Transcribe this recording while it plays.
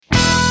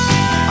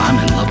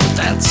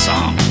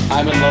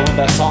I'm in love with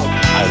that song.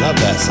 I love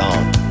that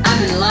song.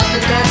 I'm in love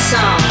with that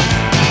song.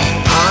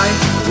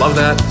 I love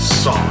that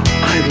song.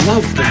 I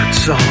love that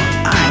song.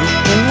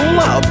 I'm in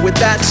love with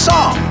that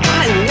song.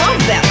 I love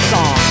that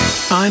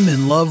song. I'm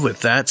in love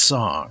with that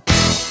song.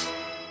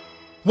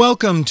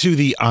 Welcome to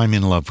the I'm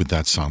in love with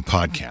that song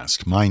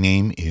podcast. My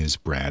name is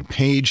Brad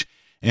Page,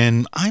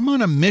 and I'm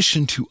on a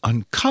mission to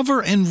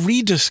uncover and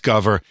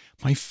rediscover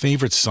my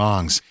favorite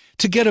songs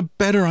to get a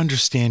better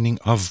understanding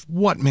of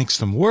what makes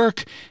them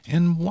work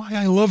and why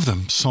I love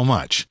them so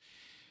much.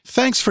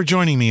 Thanks for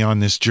joining me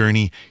on this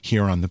journey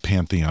here on the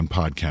Pantheon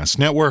Podcast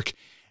Network.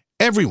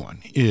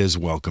 Everyone is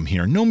welcome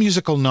here. No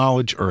musical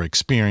knowledge or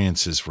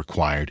experience is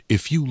required.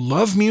 If you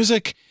love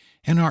music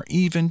and are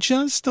even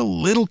just a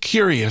little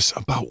curious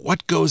about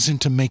what goes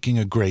into making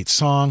a great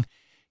song,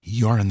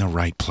 you're in the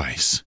right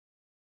place.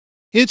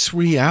 It's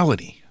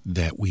reality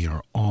that we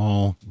are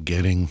all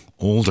getting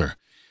older.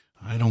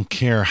 I don't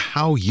care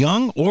how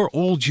young or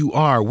old you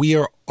are, we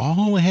are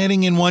all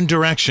heading in one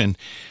direction.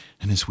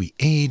 And as we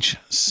age,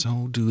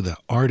 so do the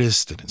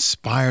artists that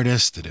inspired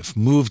us, that have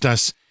moved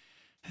us,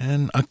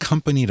 and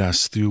accompanied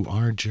us through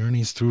our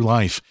journeys through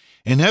life.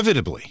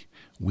 Inevitably,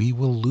 we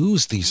will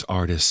lose these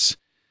artists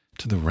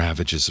to the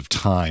ravages of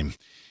time.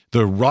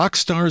 The rock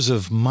stars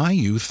of my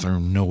youth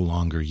are no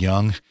longer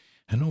young,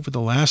 and over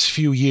the last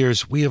few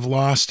years, we have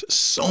lost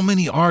so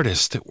many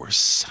artists that were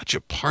such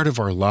a part of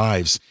our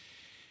lives.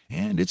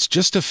 And it's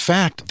just a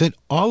fact that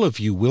all of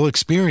you will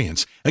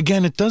experience.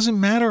 Again, it doesn't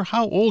matter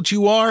how old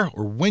you are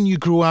or when you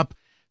grew up.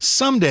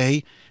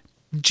 Someday,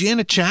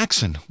 Janet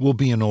Jackson will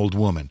be an old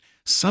woman.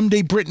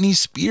 Someday, Britney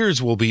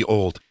Spears will be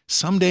old.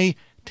 Someday,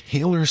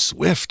 Taylor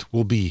Swift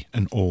will be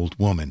an old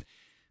woman.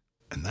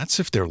 And that's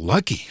if they're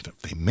lucky, if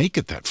they make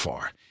it that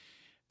far.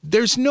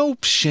 There's no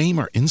shame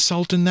or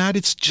insult in that.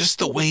 It's just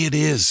the way it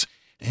is.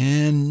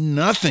 And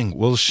nothing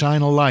will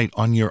shine a light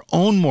on your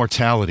own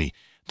mortality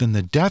than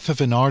the death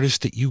of an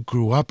artist that you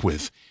grew up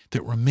with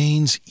that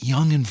remains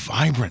young and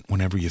vibrant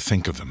whenever you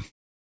think of them.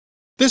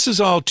 This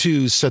is all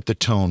to set the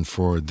tone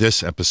for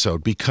this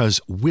episode because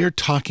we're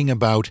talking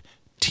about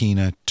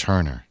Tina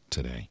Turner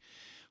today,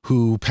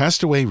 who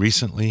passed away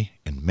recently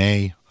in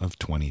May of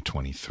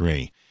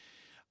 2023.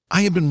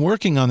 I have been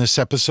working on this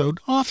episode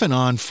off and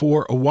on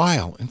for a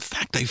while. In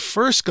fact, I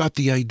first got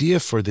the idea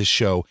for this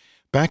show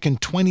back in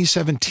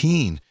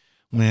 2017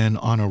 when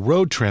on a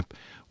road trip,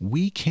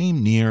 we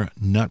came near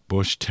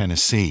Nutbush,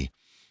 Tennessee.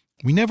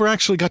 We never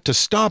actually got to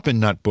stop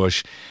in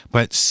Nutbush,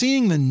 but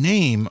seeing the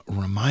name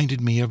reminded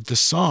me of the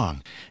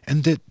song,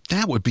 and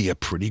that would be a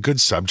pretty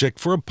good subject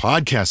for a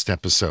podcast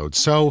episode,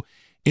 so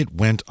it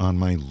went on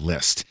my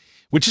list,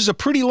 which is a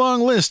pretty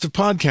long list of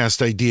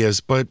podcast ideas,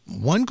 but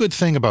one good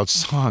thing about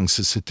songs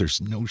is that there's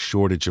no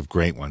shortage of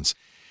great ones.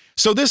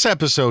 So this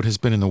episode has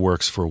been in the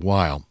works for a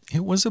while.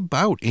 It was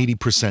about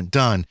 80%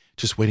 done,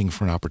 just waiting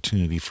for an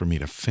opportunity for me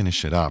to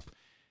finish it up.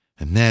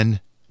 And then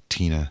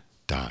Tina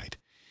died,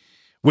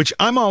 which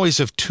I'm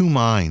always of two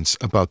minds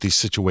about these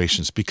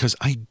situations because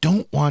I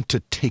don't want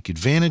to take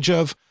advantage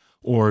of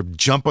or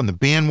jump on the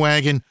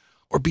bandwagon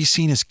or be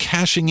seen as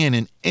cashing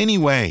in any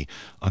way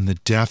on the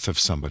death of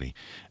somebody,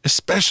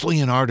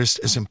 especially an artist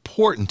as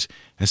important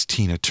as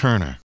Tina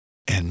Turner.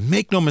 And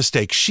make no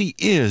mistake, she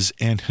is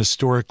an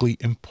historically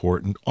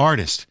important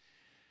artist.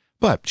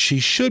 But she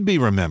should be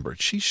remembered,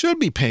 she should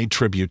be paid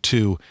tribute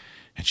to,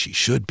 and she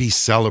should be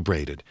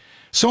celebrated.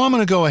 So I'm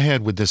going to go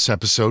ahead with this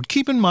episode.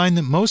 Keep in mind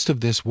that most of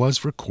this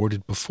was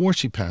recorded before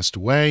she passed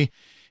away.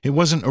 It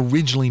wasn't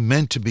originally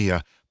meant to be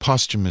a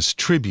posthumous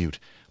tribute,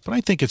 but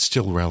I think it's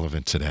still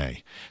relevant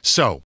today.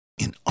 So,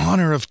 in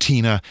honor of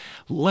Tina,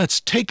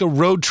 let's take a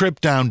road trip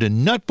down to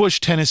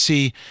Nutbush,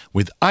 Tennessee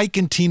with Ike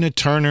and Tina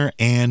Turner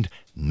and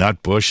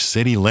Nutbush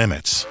City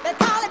Limits. They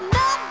call it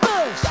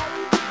Nutbush.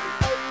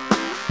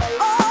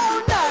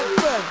 Oh,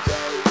 Nutbush.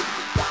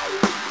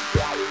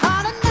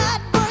 Call it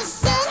Nutbush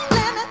City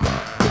Limits.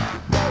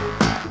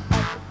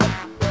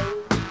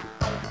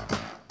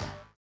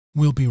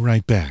 We'll be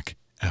right back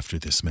after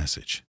this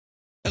message.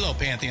 Hello,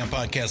 Pantheon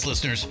Podcast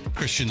listeners.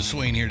 Christian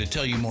Swain here to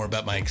tell you more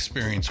about my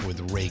experience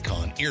with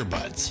Raycon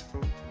earbuds.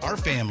 Our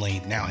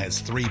family now has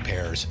 3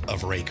 pairs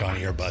of Raycon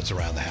earbuds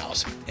around the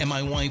house, and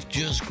my wife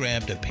just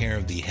grabbed a pair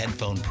of the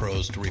Headphone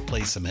Pros to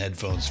replace some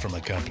headphones from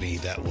a company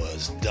that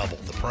was double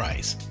the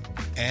price.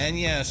 And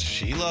yes,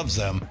 she loves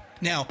them.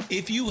 Now,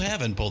 if you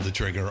haven't pulled the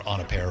trigger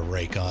on a pair of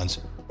Raycons,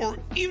 or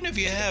even if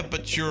you have,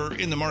 but you're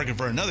in the market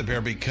for another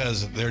pair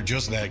because they're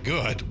just that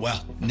good,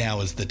 well, now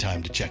is the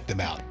time to check them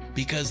out,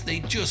 because they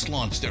just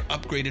launched their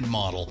upgraded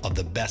model of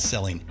the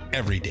best-selling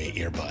everyday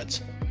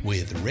earbuds.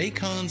 With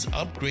Raycon's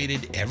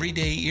upgraded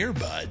everyday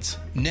earbuds,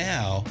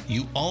 now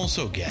you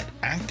also get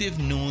active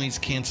noise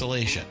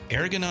cancellation,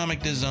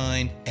 ergonomic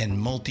design, and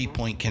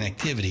multi-point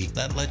connectivity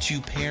that lets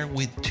you pair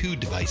with 2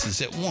 devices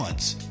at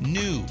once.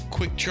 New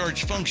quick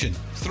charge function,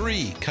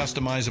 3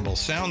 customizable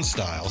sound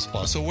styles,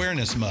 plus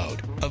awareness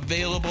mode.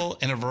 Available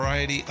in a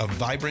variety of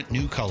vibrant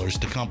new colors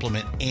to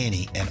complement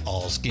any and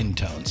all skin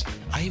tones.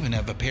 I even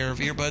have a pair of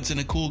earbuds in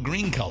a cool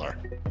green color.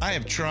 I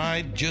have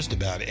tried just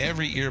about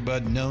every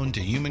earbud known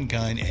to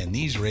humankind and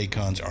these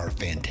Raycons are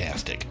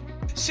fantastic.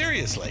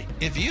 Seriously,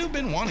 if you've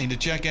been wanting to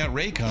check out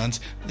Raycons,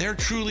 there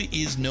truly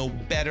is no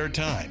better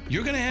time.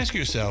 You're going to ask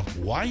yourself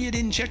why you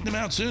didn't check them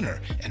out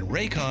sooner, and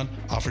Raycon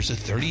offers a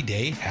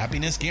 30-day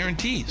happiness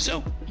guarantee.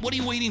 So what are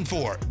you waiting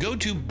for? Go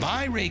to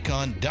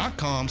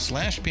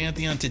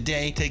buyraycon.com/Pantheon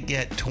today to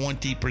get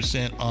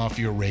 20% off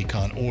your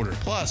Raycon order,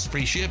 plus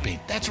free shipping.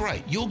 That's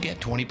right, you'll get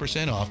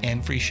 20% off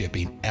and free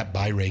shipping at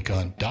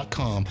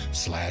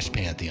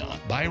buyraycon.com/Pantheon.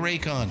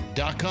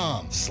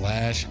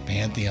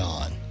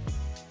 buyraycon.com/Pantheon.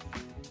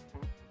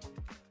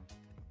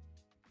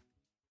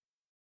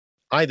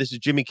 Hi, this is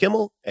Jimmy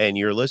Kimmel, and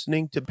you're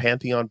listening to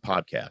Pantheon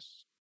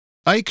Podcasts.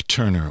 Ike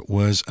Turner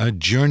was a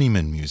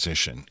journeyman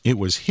musician. It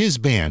was his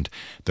band,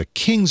 the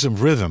Kings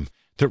of Rhythm,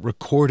 that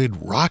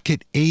recorded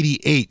Rocket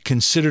 88,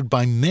 considered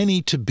by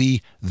many to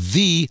be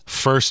the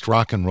first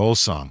rock and roll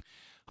song.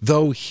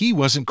 Though he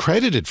wasn't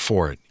credited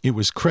for it. It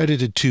was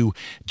credited to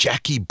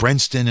Jackie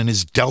Brenston and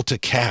his Delta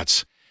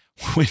Cats,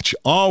 which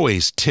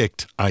always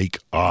ticked Ike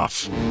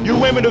off. You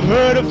women have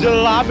heard of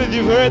jalopies,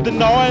 you've heard the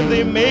noise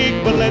they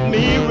make, but let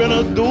me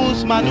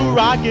introduce my new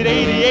Rocket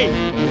 88.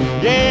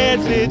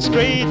 Yes, it's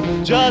straight,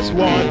 just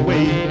one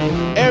way.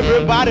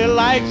 Everybody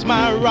likes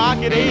my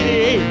Rocket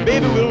 88.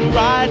 Baby, we'll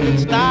ride in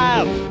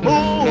style,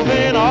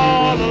 moving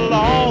all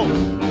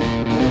along.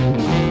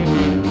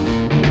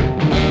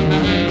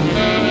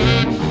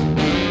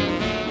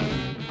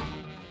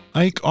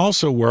 Ike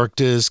also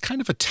worked as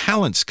kind of a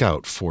talent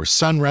scout for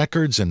Sun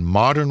Records and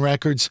Modern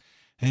Records,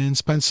 and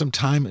spent some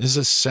time as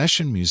a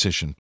session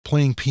musician,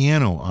 playing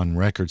piano on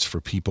records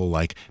for people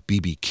like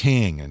B.B.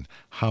 King and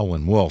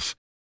Howlin' Wolf.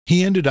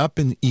 He ended up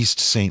in East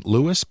St.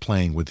 Louis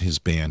playing with his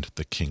band,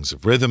 the Kings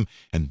of Rhythm,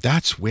 and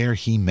that's where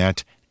he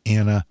met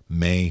Anna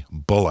Mae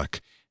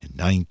Bullock in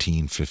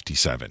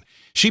 1957.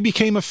 She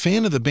became a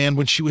fan of the band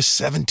when she was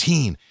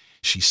 17.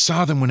 She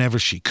saw them whenever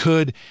she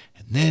could,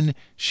 and then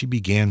she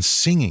began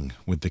singing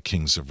with the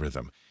Kings of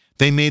Rhythm.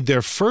 They made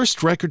their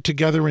first record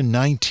together in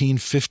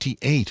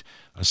 1958,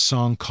 a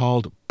song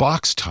called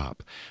Box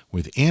Top,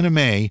 with Anna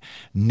Mae,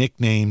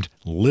 nicknamed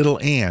Little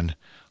Ann,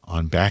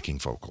 on backing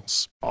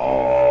vocals.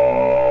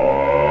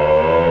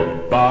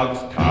 Oh,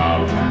 Box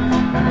Top.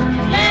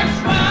 Let's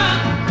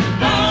rock,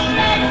 don't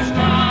let us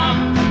stop.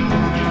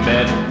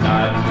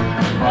 Midnight.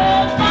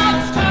 Oh,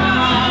 box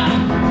top,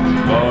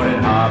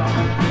 Voted hop.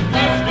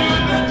 let's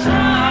give it a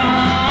try.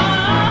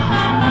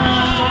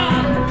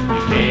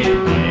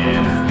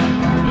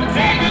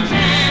 Take a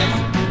chance,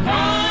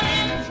 run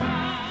and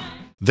try.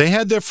 They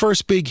had their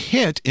first big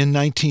hit in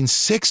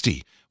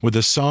 1960 with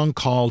a song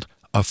called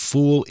A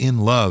Fool in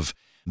Love,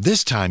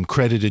 this time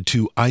credited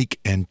to Ike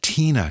and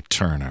Tina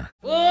Turner.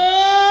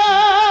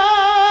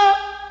 Oh,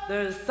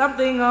 there's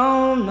something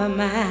on my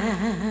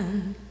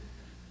mind.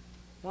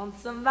 Won't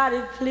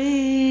somebody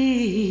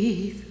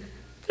please,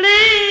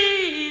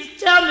 please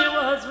tell me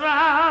what's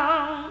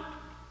wrong?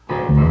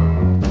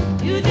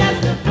 You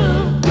just a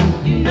fool,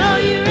 you know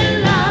you're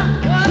in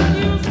love. What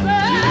you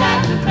say? You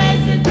got to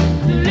face it to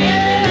live in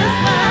this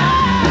world.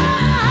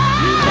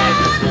 You take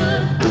the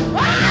good,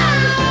 bad.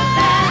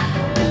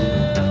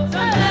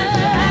 Sometimes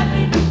you're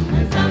happy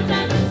and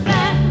sometimes you're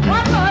sad.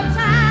 One more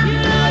time, you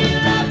know you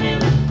love him,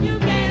 you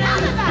can't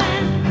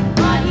understand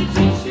why he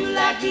treats you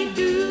like he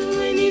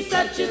do, and he's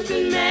such a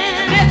good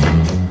man.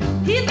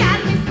 Listen, he's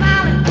got me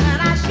smiling,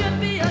 and I should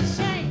be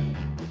ashamed.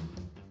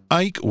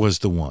 Ike was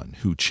the one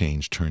who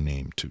changed her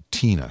name to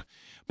Tina.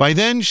 By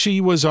then,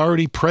 she was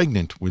already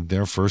pregnant with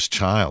their first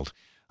child.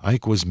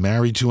 Ike was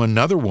married to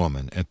another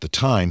woman at the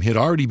time. He'd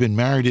already been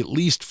married at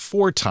least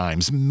 4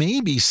 times,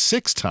 maybe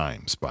 6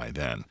 times by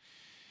then.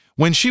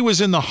 When she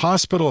was in the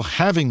hospital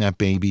having that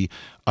baby,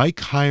 Ike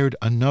hired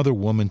another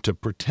woman to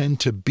pretend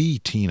to be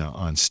Tina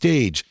on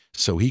stage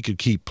so he could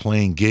keep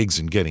playing gigs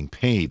and getting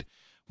paid.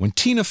 When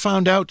Tina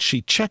found out,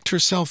 she checked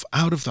herself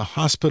out of the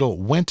hospital,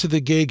 went to the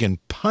gig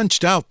and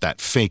punched out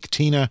that fake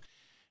Tina,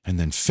 and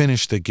then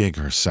finished the gig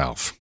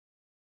herself.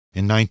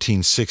 In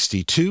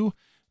 1962,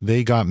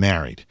 they got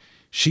married.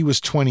 She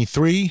was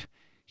 23,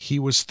 he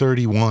was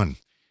 31,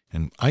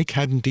 and Ike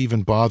hadn't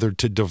even bothered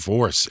to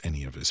divorce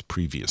any of his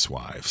previous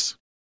wives.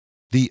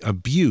 The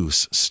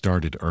abuse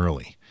started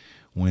early.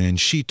 When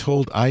she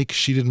told Ike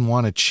she didn't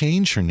want to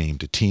change her name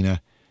to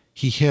Tina,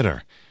 he hit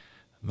her.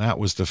 That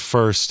was the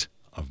first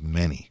of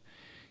many.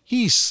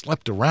 He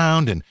slept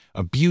around and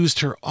abused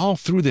her all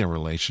through their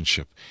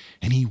relationship,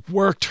 and he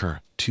worked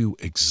her to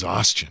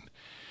exhaustion.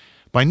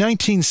 By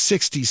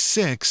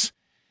 1966,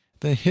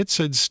 the hits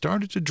had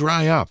started to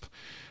dry up.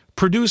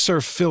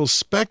 Producer Phil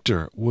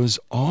Spector was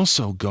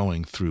also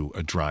going through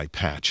a dry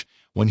patch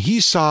when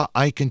he saw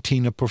Ike and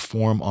Tina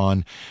perform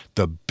on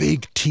The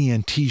Big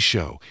TNT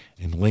Show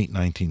in late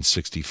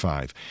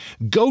 1965.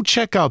 Go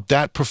check out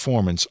that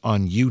performance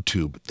on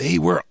YouTube. They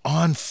were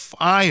on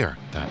fire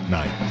that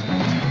night.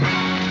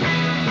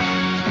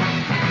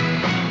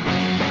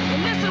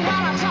 Listen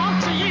while I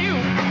talk to you.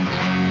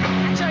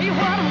 I tell you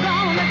what I'm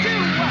gonna do.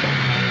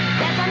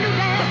 There's a new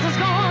dance that's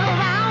going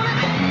around.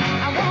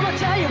 I wanna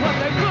tell you what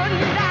they're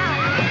putting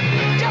down.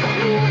 Just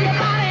move your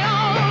body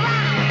all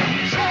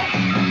around. Shake,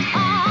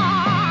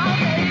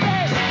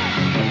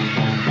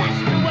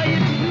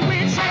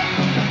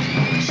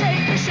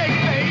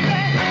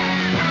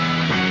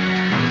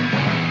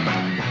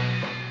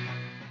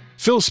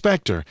 Phil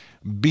Spector,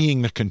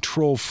 being the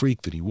control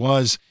freak that he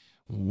was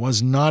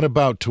not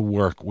about to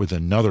work with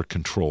another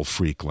control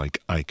freak like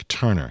Ike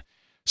Turner.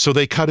 So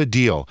they cut a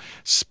deal.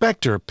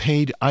 Spector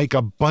paid Ike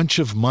a bunch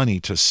of money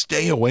to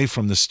stay away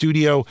from the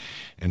studio,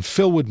 and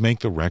Phil would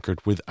make the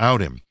record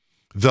without him.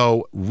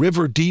 Though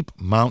River Deep,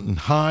 Mountain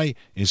High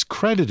is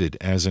credited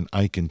as an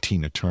Ike and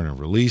Tina Turner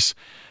release,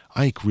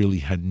 Ike really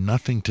had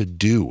nothing to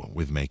do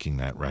with making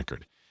that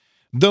record.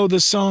 Though the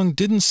song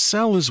didn't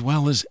sell as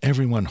well as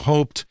everyone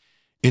hoped,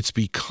 it's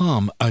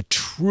become a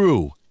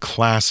true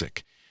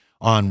classic.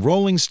 On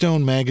Rolling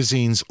Stone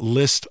magazine's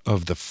list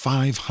of the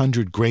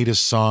 500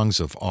 greatest songs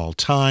of all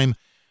time,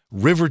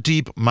 River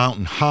Deep,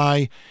 Mountain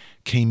High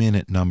came in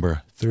at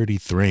number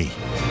 33.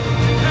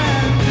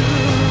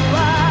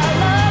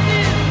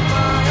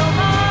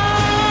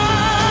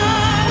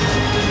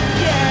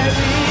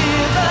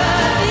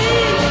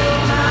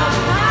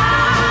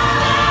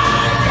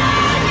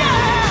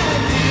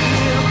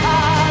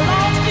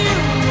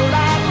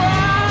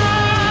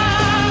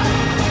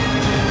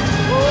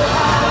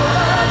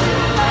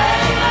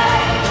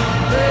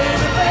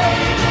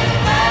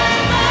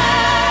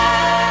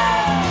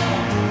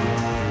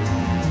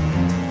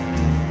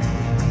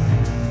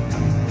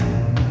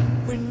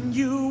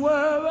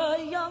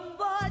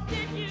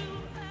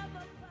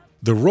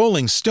 The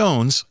Rolling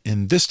Stones,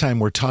 and this time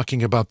we're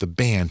talking about the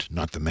band,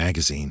 not the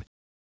magazine.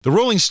 The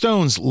Rolling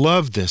Stones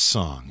loved this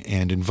song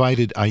and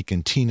invited Ike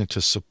and Tina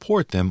to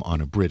support them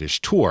on a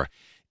British tour.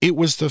 It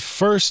was the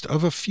first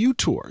of a few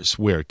tours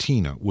where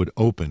Tina would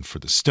open for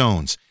the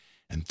Stones,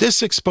 and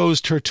this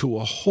exposed her to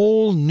a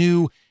whole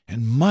new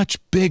and much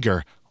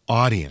bigger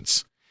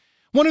audience.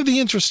 One of the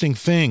interesting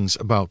things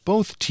about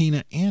both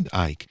Tina and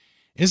Ike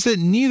is that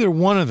neither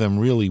one of them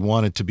really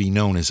wanted to be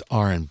known as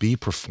R&B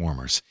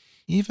performers.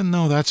 Even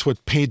though that's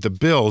what paid the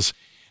bills,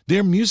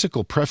 their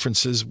musical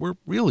preferences were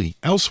really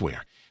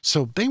elsewhere,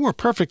 so they were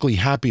perfectly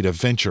happy to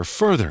venture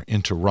further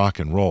into rock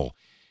and roll.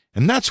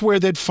 And that's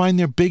where they'd find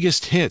their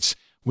biggest hits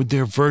with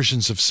their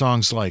versions of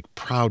songs like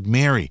Proud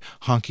Mary,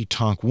 Honky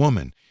Tonk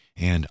Woman,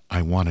 and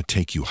I Want to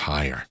Take You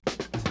Higher.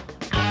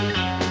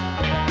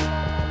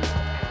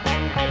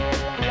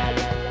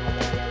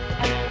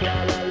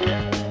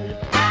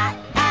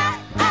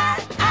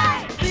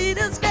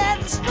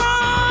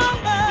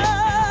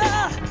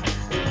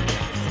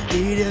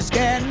 It's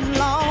getting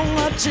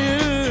longer too.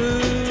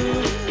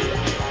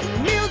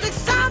 Music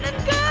sounding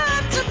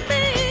good to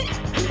me,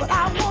 but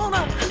I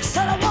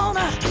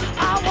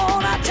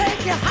wanna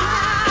take you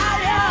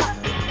higher.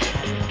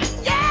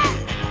 Yeah,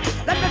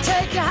 let me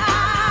take you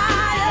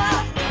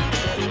higher.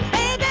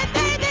 Baby,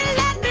 baby,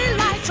 let me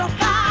light your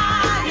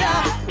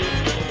fire.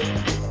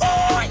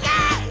 Oh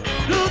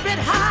yeah, a little bit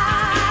higher.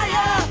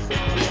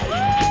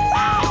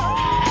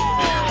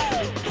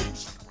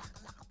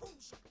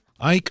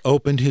 Ike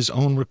opened his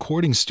own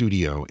recording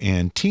studio,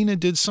 and Tina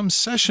did some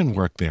session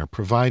work there,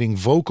 providing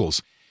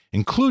vocals,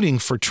 including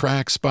for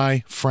tracks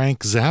by Frank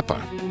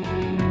Zappa.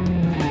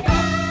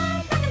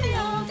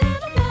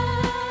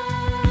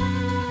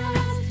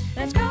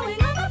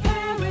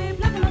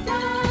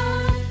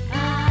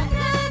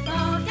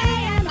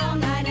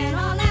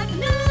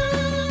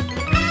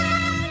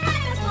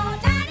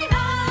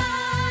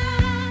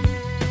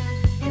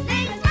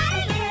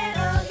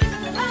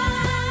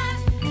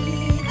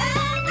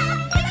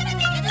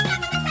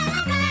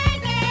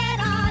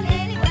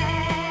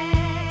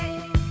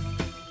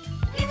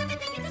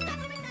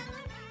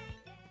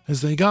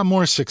 As they got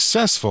more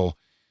successful,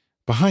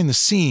 behind the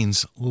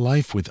scenes,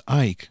 life with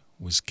Ike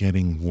was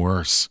getting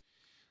worse.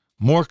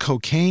 More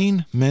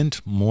cocaine meant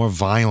more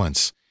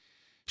violence.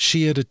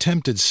 She had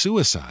attempted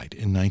suicide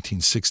in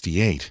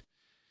 1968.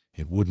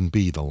 It wouldn't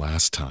be the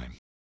last time.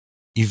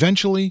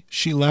 Eventually,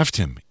 she left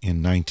him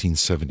in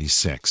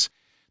 1976.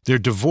 Their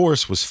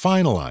divorce was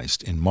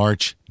finalized in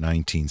March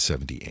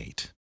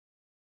 1978.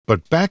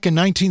 But back in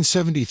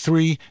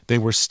 1973, they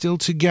were still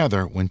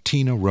together when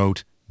Tina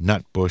wrote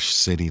Nutbush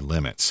City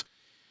Limits.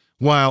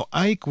 While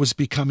Ike was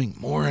becoming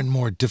more and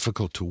more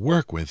difficult to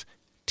work with,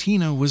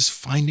 Tina was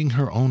finding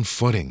her own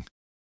footing.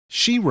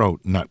 She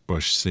wrote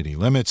Nutbush City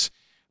Limits,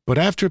 but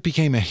after it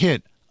became a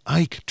hit,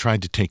 Ike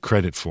tried to take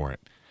credit for it.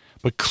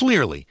 But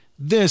clearly,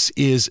 this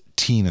is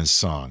Tina's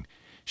song.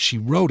 She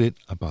wrote it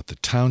about the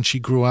town she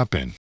grew up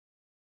in.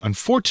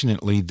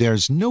 Unfortunately,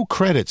 there's no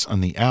credits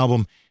on the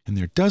album, and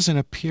there doesn't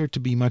appear to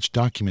be much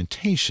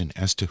documentation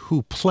as to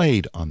who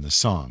played on the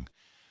song.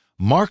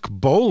 Mark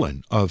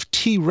Bolan of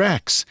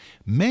T-Rex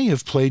may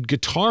have played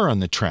guitar on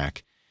the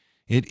track.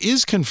 It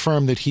is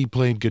confirmed that he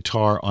played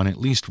guitar on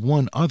at least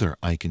one other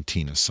Ike and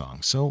Tina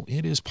song, so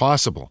it is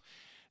possible.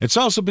 It's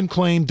also been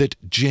claimed that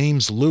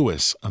James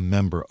Lewis, a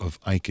member of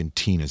Ike and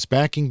Tina's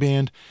backing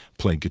band,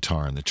 played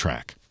guitar on the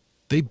track.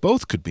 They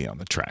both could be on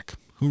the track.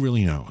 Who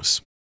really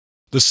knows?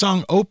 The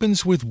song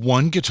opens with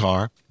one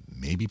guitar,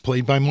 maybe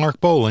played by Mark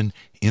Bolan,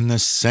 in the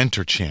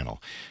center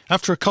channel.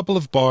 After a couple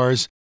of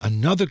bars,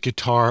 another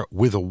guitar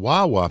with a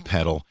wah-wah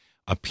pedal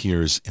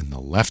appears in the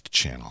left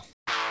channel.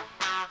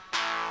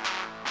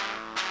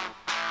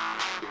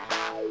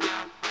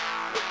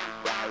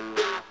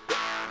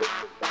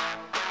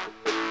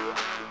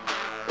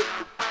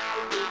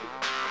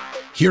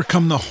 Here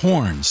come the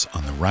horns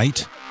on the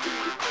right.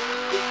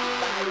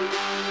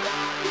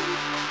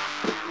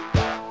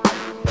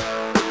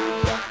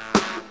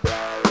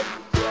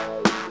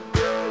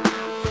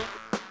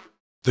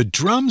 The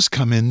drums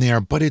come in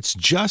there, but it's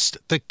just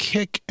the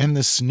kick and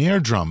the snare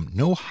drum.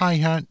 No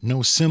hi-hat,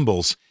 no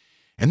cymbals.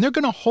 And they're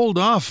going to hold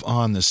off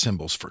on the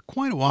cymbals for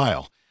quite a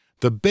while.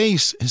 The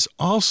bass is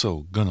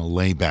also going to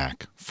lay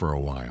back for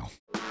a while.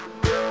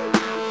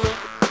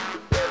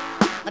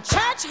 A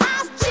church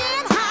house,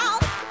 gin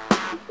house,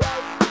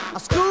 a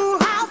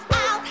schoolhouse,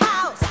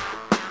 outhouse.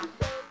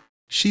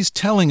 She's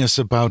telling us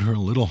about her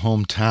little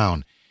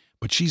hometown,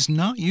 but she's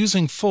not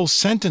using full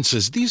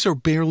sentences. These are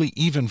barely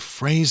even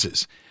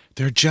phrases.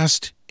 They're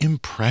just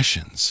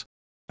impressions.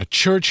 A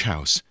church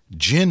house,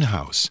 gin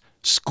house,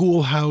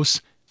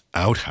 schoolhouse,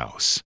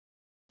 outhouse.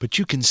 But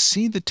you can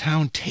see the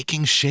town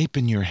taking shape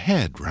in your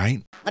head,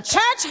 right? A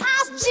church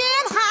house,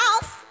 gin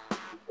house,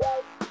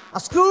 a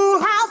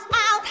schoolhouse,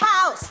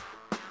 outhouse.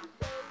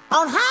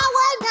 On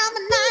Highway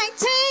number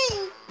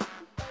 19,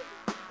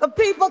 the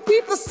people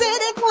keep the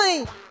city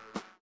clean.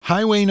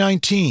 Highway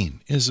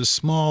 19 is a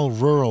small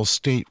rural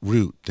state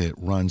route that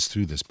runs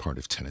through this part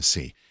of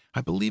Tennessee.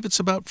 I believe it's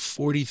about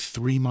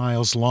 43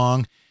 miles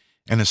long,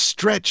 and a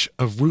stretch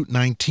of Route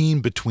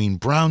 19 between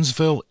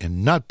Brownsville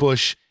and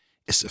Nutbush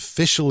is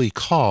officially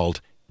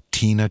called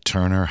Tina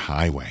Turner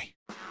Highway.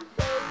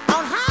 On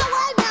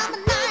Highway number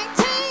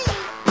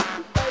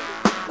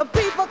 19, the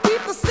people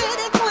keep the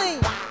city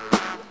clean.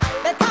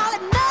 They call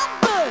it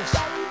Nutbush.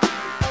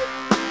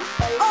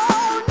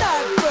 Oh,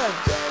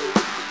 Nutbush.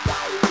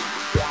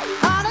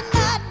 On a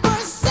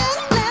Nutbush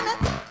city limit.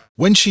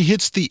 When she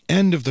hits the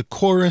end of the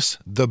chorus,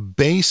 the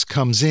bass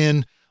comes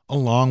in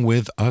along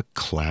with a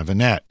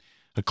clavinet.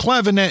 A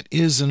clavinet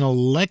is an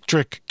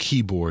electric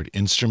keyboard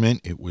instrument.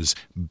 It was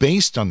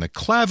based on the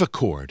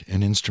clavichord,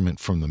 an instrument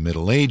from the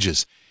Middle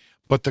Ages.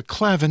 But the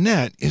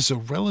clavinet is a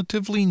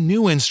relatively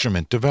new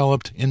instrument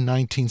developed in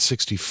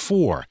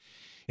 1964.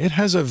 It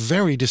has a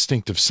very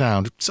distinctive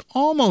sound. It's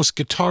almost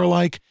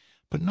guitar-like,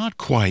 but not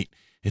quite.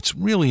 It's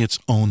really its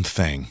own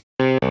thing.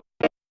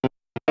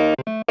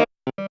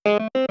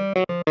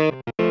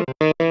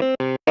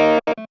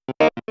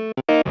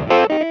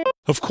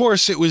 Of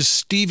course, it was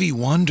Stevie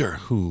Wonder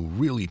who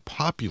really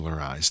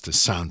popularized the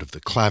sound of the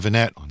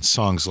clavinet on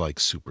songs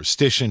like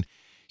Superstition.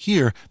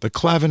 Here, the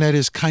clavinet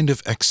is kind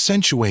of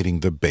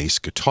accentuating the bass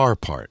guitar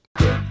part.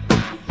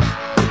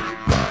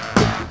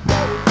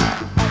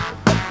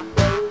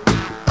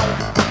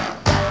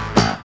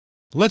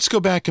 Let's go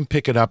back and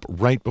pick it up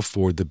right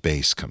before the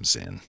bass comes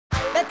in.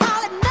 They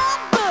call it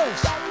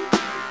Nutbush.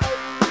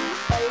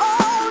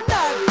 Oh,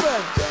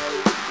 Nutbush.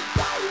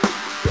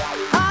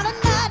 On a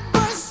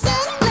Nutbush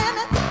city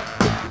limit.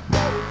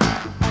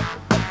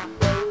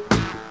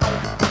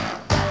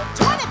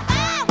 25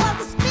 was the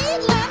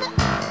speed limit.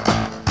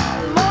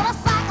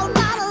 Motorcycle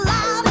not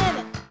allowed in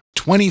it.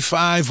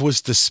 25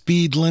 was the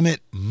speed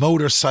limit,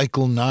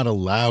 motorcycle not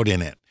allowed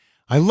in it.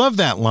 I love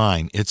that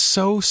line. It's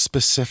so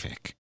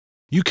specific.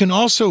 You can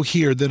also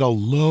hear that a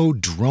low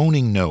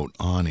droning note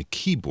on a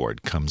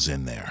keyboard comes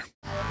in there.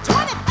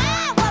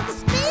 25 was the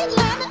speed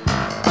limit.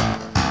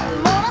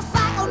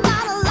 Motorcycle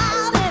not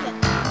allowed in it.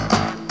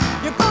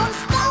 You're going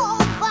slow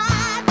on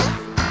Fridays.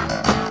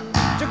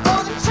 You're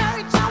going to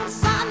church on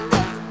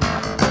Sundays.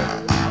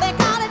 They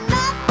call it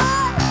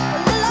Nutbush, a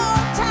little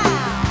old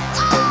town.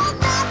 Oh,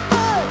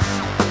 Nutbush.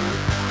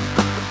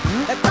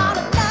 They call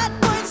it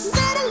Nutbush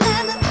city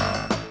limit.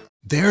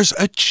 There's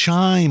a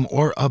chime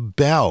or a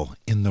bell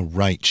in the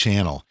right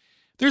channel.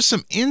 There's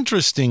some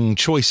interesting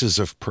choices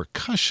of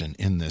percussion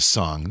in this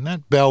song, and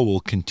that bell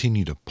will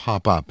continue to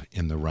pop up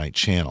in the right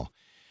channel.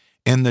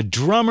 And the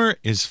drummer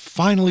is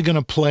finally going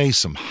to play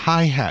some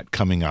hi-hat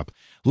coming up.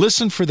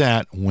 Listen for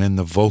that when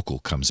the vocal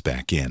comes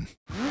back in.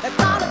 They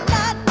call it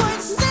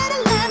Nutbush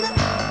city limit.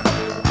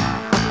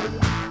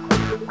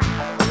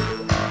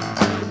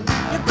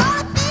 You're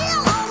gonna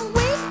feel on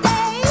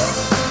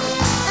weekdays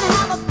and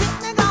have a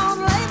picnic on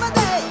Labor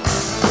Day.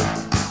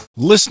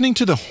 Listening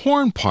to the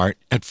horn part,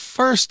 at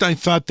first I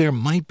thought there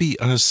might be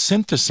a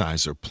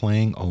synthesizer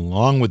playing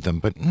along with them,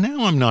 but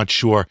now I'm not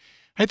sure.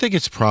 I think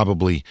it's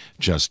probably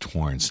just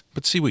horns,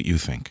 but see what you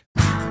think.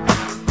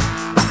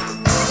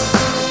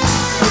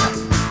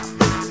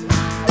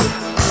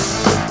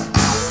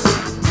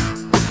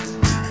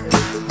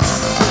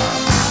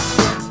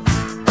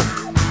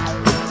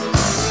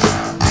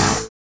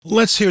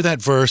 Let's hear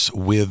that verse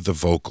with the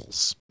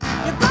vocals.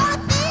 You're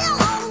gonna feel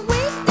on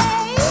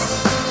weekdays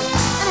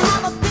and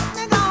have a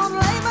picnic on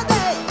Labor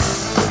Day.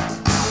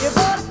 You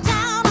go to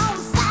town on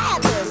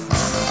Saturdays,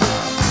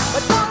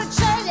 but go to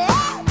church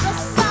every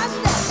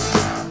Sunday.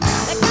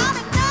 They call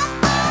it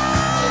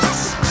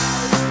Nutbush.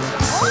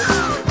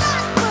 Oh,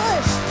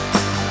 Nutbush.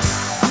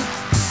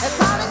 They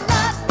call it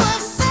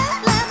Nutbush city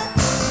limit.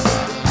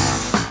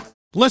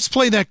 Let's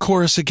play that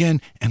chorus again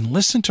and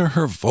listen to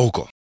her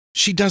vocal.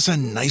 She does a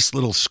nice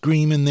little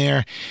scream in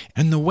there,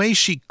 and the way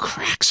she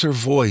cracks her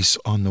voice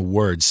on the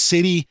word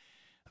city,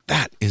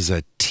 that is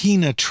a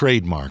Tina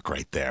trademark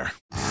right there.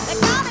 They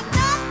call it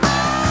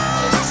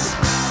Nutbush.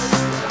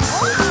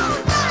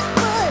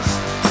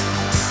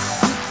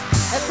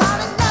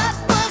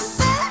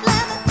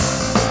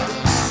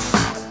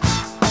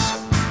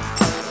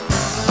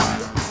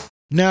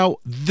 Now,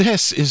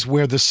 this is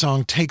where the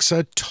song takes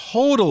a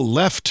total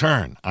left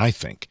turn, I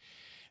think.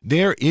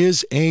 There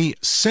is a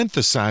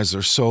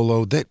synthesizer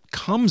solo that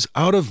comes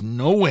out of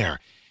nowhere,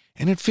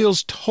 and it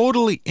feels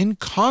totally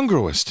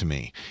incongruous to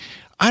me.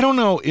 I don't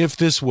know if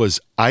this was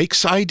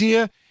Ike's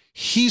idea.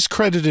 He's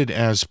credited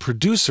as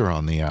producer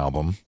on the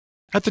album.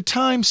 At the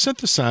time,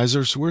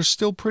 synthesizers were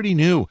still pretty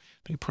new.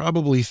 They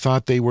probably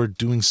thought they were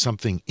doing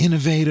something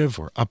innovative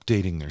or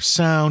updating their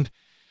sound.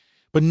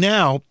 But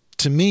now,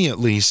 to me at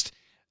least,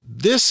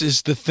 this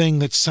is the thing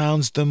that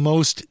sounds the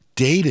most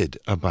dated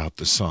about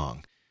the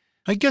song.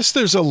 I guess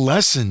there's a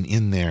lesson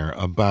in there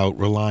about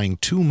relying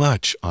too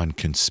much on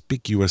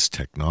conspicuous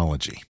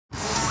technology.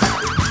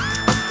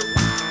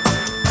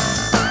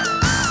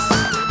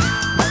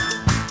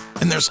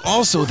 And there's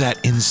also that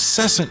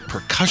incessant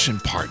percussion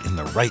part in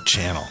the right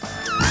channel.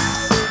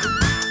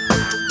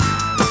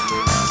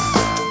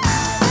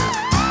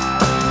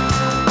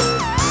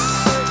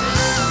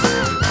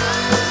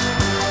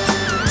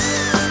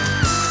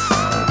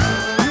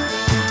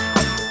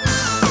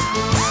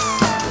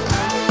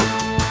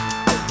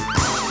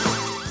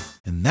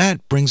 And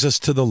that brings us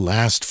to the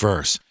last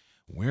verse,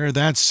 where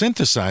that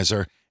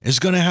synthesizer is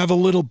going to have a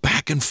little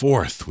back and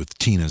forth with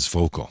Tina's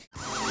vocal.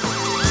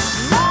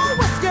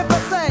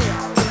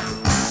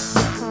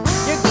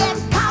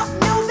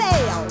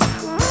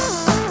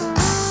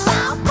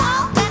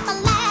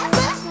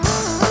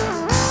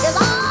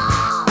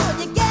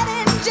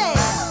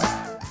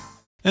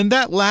 And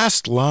that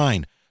last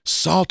line,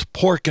 salt,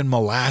 pork, and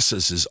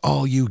molasses is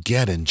all you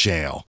get in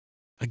jail.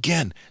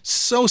 Again,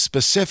 so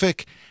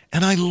specific,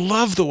 and I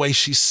love the way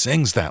she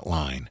sings that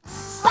line.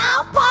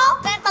 Salt,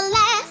 pork, and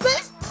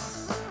molasses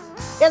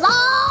is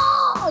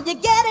all you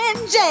get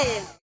in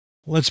jail.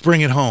 Let's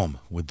bring it home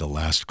with the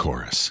last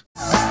chorus.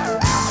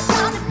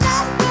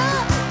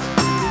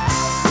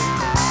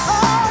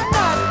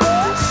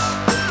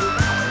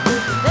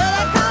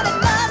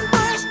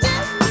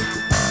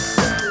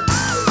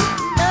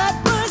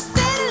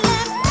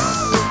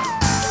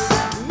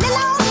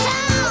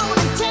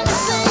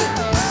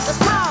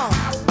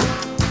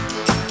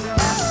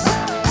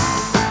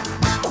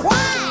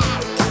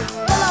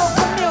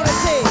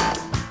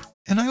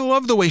 And I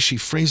love the way she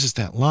phrases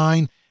that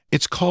line.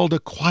 It's called a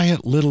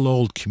quiet little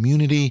old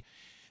community.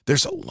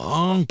 There's a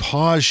long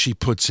pause she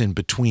puts in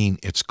between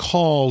it's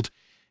called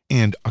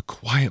and a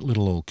quiet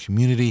little old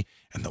community.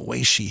 And the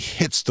way she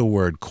hits the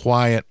word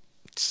quiet,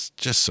 it's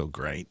just so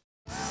great.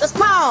 Let's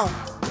pause.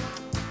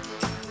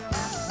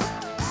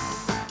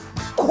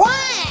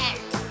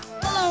 Quiet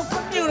little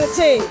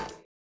community.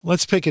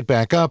 Let's pick it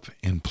back up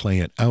and play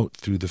it out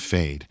through the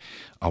fade.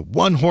 A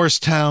one-horse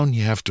town,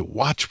 you have to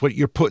watch what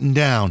you're putting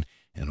down.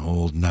 An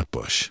old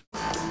Nutbush. A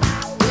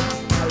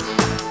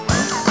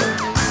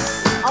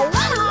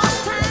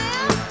one-horse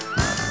town,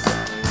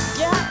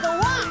 you have to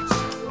watch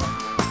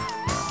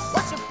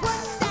what you're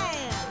putting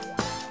down.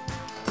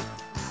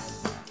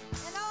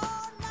 An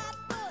old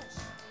Nutbush,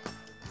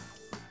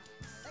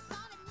 they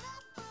call it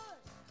Nutbush.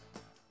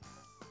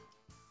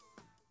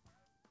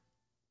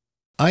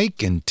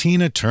 Ike and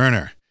Tina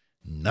Turner,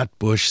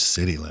 Nutbush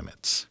City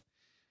Limits.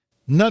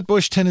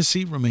 Nutbush,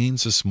 Tennessee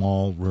remains a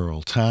small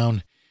rural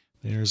town.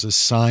 There's a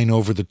sign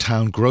over the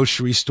town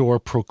grocery store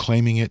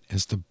proclaiming it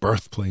as the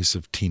birthplace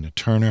of Tina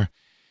Turner.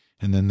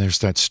 And then there's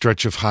that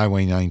stretch of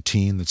Highway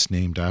 19 that's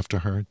named after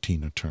her,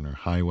 Tina Turner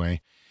Highway.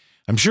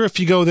 I'm sure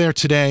if you go there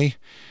today,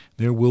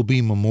 there will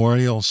be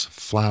memorials,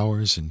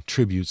 flowers, and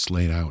tributes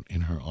laid out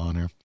in her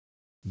honor.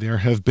 There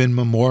have been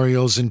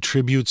memorials and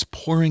tributes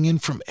pouring in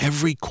from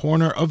every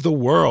corner of the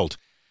world,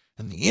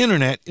 and the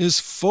internet is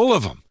full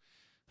of them.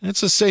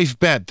 It's a safe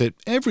bet that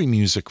every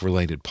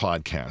music-related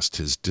podcast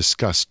has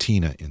discussed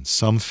Tina in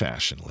some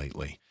fashion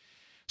lately.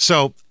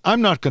 So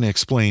I'm not going to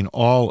explain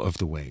all of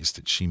the ways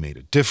that she made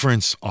a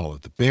difference, all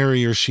of the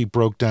barriers she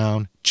broke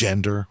down,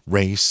 gender,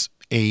 race,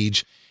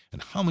 age,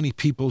 and how many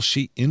people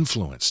she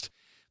influenced.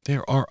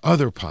 There are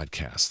other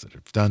podcasts that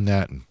have done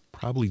that and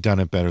probably done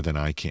it better than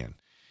I can.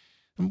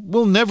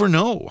 We'll never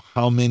know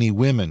how many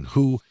women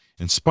who,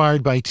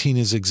 inspired by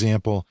Tina's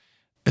example,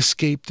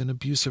 escaped an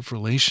abusive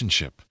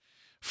relationship.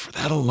 For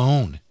that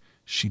alone,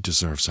 she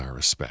deserves our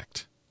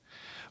respect.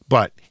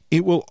 But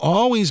it will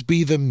always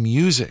be the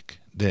music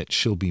that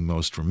she'll be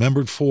most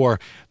remembered for,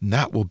 and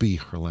that will be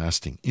her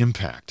lasting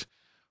impact.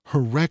 Her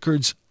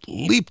records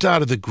leaped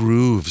out of the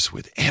grooves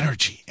with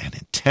energy and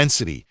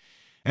intensity,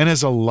 and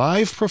as a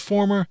live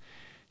performer,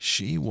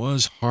 she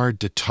was hard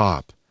to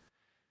top.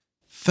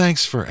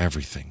 Thanks for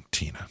everything,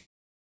 Tina.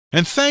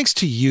 And thanks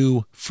to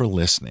you for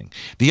listening.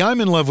 The I'm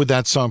in Love with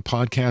That Song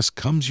podcast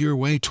comes your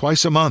way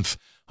twice a month,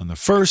 on the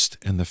 1st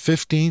and the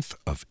 15th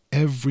of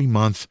every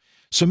month.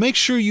 So make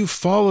sure you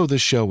follow the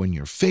show in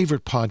your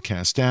favorite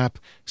podcast app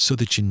so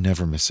that you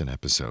never miss an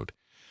episode.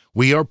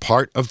 We are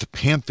part of the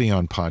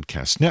Pantheon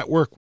Podcast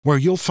Network, where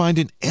you'll find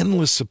an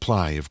endless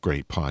supply of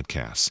great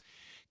podcasts.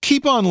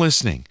 Keep on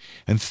listening,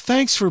 and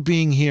thanks for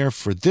being here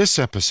for this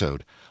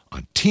episode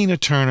on Tina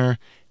Turner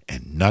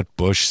and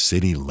Nutbush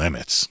City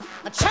Limits.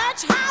 A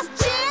church house,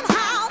 gin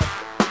house,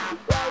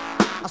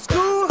 a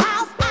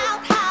schoolhouse,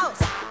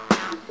 outhouse.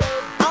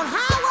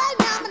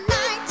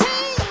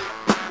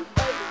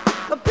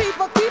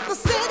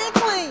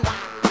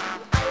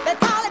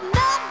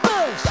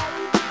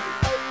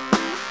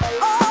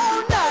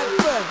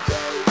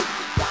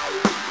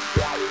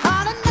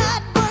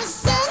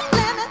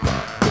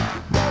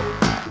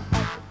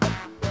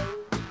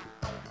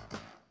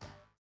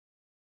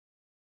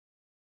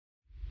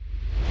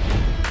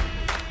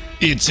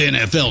 It's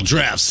NFL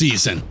draft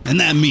season, and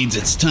that means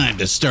it's time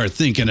to start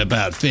thinking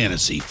about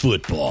fantasy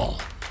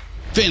football.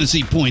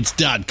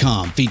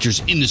 FantasyPoints.com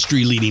features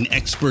industry-leading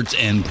experts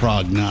and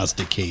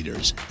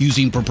prognosticators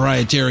using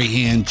proprietary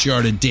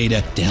hand-charted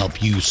data to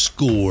help you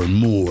score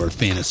more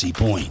fantasy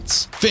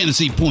points.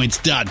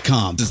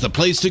 FantasyPoints.com is the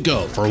place to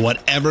go for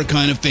whatever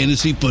kind of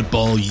fantasy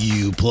football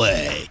you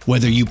play.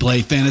 Whether you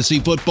play fantasy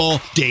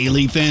football,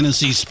 daily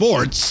fantasy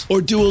sports,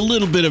 or do a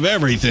little bit of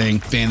everything,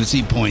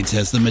 Fantasy Points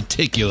has the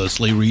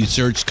meticulously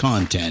researched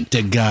content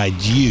to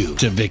guide you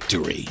to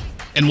victory.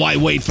 And why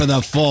wait for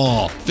the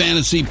fall?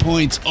 Fantasy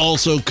Points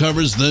also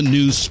covers the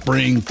new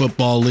spring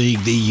football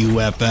league, the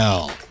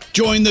UFL.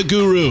 Join the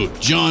guru,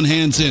 John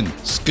Hansen,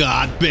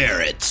 Scott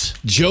Barrett,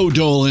 Joe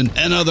Dolan,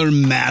 and other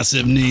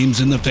massive names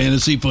in the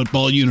fantasy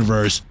football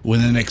universe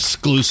with an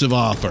exclusive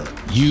offer.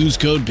 Use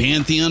code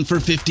Pantheon for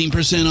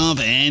 15% off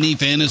any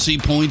Fantasy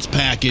Points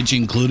package,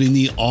 including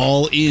the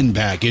all-in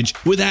package,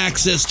 with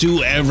access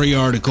to every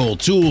article,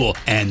 tool,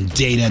 and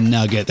data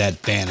nugget that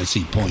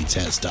Fantasy Points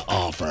has to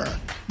offer.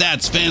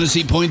 That's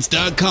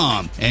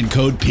FantasyPoints.com and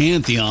code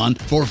Pantheon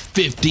for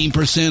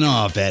 15%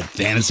 off at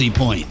Fantasy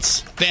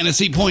Points.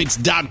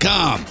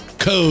 FantasyPoints.com,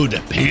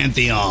 code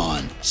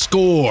Pantheon.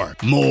 Score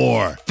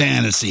more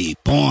fantasy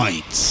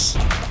points.